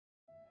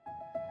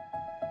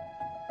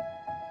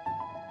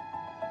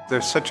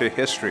There's such a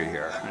history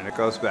here, and it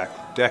goes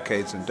back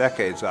decades and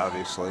decades,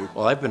 obviously.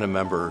 Well, I've been a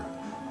member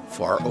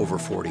for over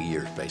 40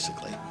 years,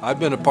 basically. I've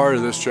been a part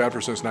of this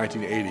chapter since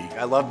 1980.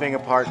 I love being a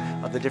part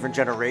of the different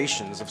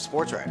generations of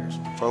sports writers.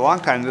 For a long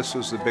time, this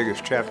was the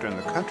biggest chapter in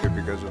the country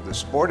because of the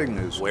sporting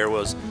news. Where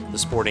was the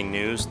sporting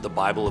news, the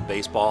Bible of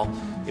baseball?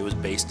 It was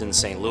based in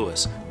St.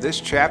 Louis.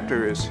 This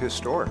chapter is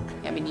historic.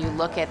 I mean, you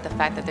look at the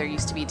fact that there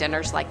used to be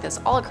dinners like this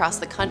all across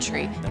the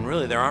country. And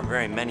really, there aren't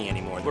very many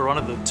anymore. We're one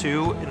of the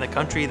two in the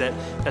country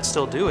that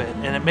still do it,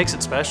 and it makes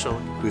it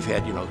special. We've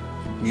had,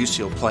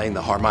 Musial playing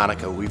the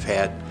harmonica. We've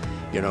had,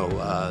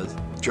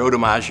 Joe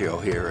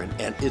DiMaggio here,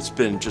 and it's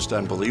been just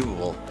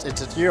unbelievable.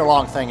 It's a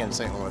year-long thing in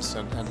St. Louis,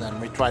 and then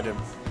we try to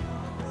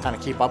kind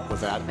of keep up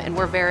with that. And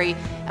we're very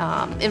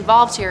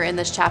involved here in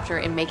this chapter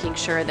in making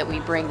sure that we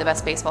bring the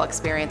best baseball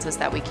experiences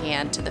that we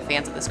can to the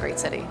fans of this great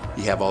city.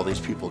 You have all these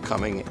people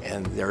coming,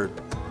 and they're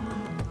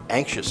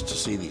anxious to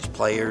see these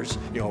players.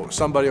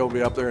 Somebody will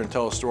be up there and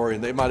tell a story,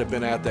 and they might have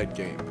been at that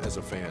game as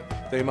a fan.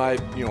 They might,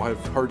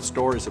 have heard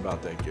stories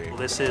about that game.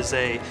 This is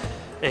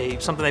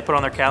something they put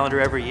on their calendar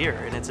every year,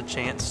 and it's a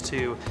chance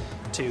to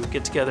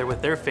get together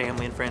with their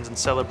family and friends and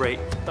celebrate,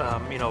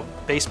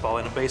 baseball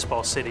in a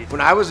baseball city.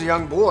 When I was a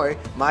young boy,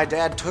 my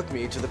dad took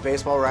me to the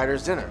Baseball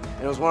Writers Dinner,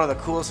 and it was one of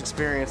the coolest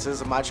experiences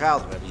of my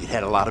childhood. You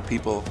had a lot of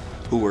people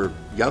who were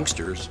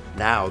youngsters.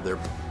 Now they're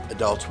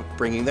adults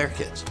bringing their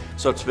kids.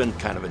 So it's been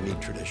kind of a neat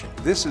tradition.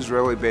 This is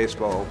really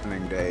baseball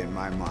opening day in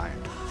my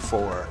mind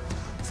for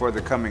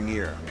the coming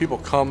year. People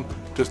come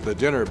to the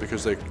dinner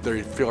because they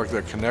feel like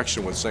their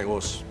connection with St.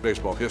 Louis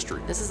baseball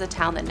history. This is a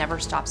town that never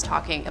stops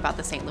talking about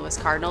the St. Louis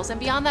Cardinals, and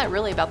beyond that,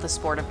 really about the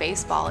sport of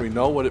baseball. We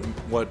know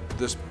what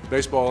this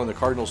baseball and the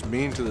Cardinals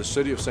mean to the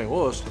city of St.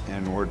 Louis.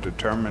 And we're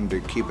determined to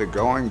keep it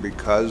going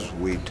because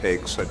we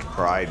take such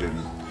pride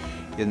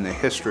in the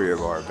history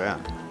of our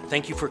event.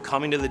 Thank you for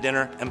coming to the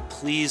dinner, and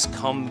please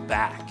come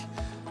back.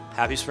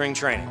 Happy spring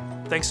training.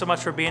 Thanks so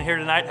much for being here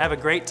tonight. Have a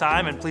great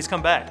time, and please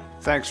come back.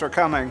 Thanks for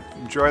coming.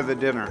 Enjoy the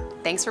dinner.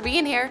 Thanks for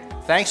being here.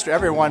 Thanks to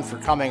everyone for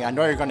coming. I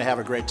know you're going to have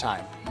a great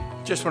time.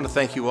 Just want to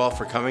thank you all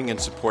for coming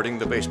and supporting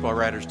the Baseball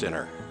Writers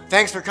Dinner.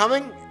 Thanks for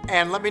coming,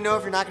 and let me know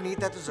if you're not going to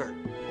eat that dessert.